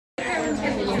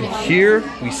Here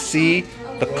we see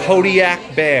the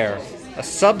Kodiak bear, a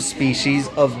subspecies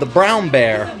of the brown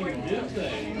bear.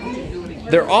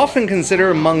 They're often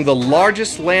considered among the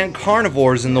largest land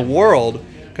carnivores in the world,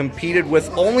 competed with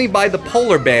only by the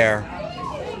polar bear.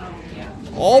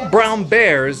 All brown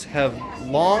bears have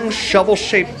long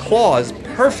shovel-shaped claws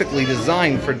perfectly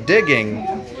designed for digging,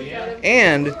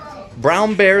 and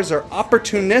brown bears are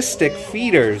opportunistic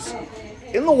feeders.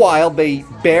 In the wild, they eat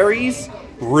berries,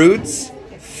 roots,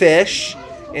 fish,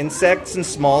 insects, and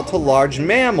small to large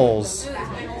mammals.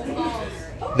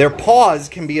 Their paws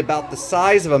can be about the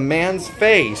size of a man's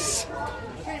face.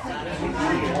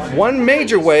 One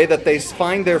major way that they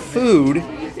find their food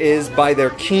is by their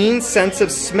keen sense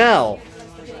of smell.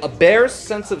 A bear's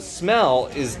sense of smell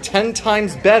is 10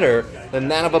 times better than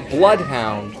that of a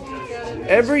bloodhound.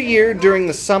 Every year during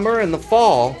the summer and the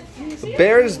fall, the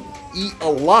bears eat a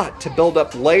lot to build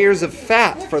up layers of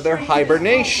fat for their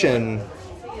hibernation.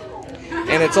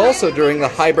 And it's also during the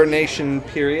hibernation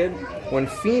period when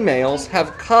females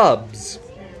have cubs.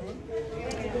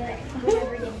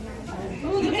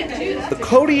 The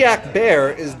Kodiak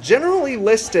bear is generally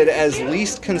listed as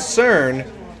least concern.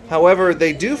 However,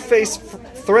 they do face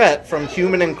threat from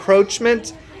human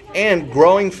encroachment and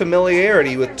growing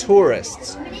familiarity with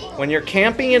tourists. When you're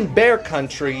camping in bear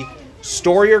country,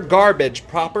 store your garbage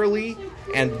properly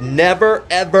and never,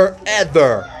 ever,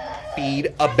 ever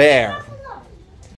feed a bear.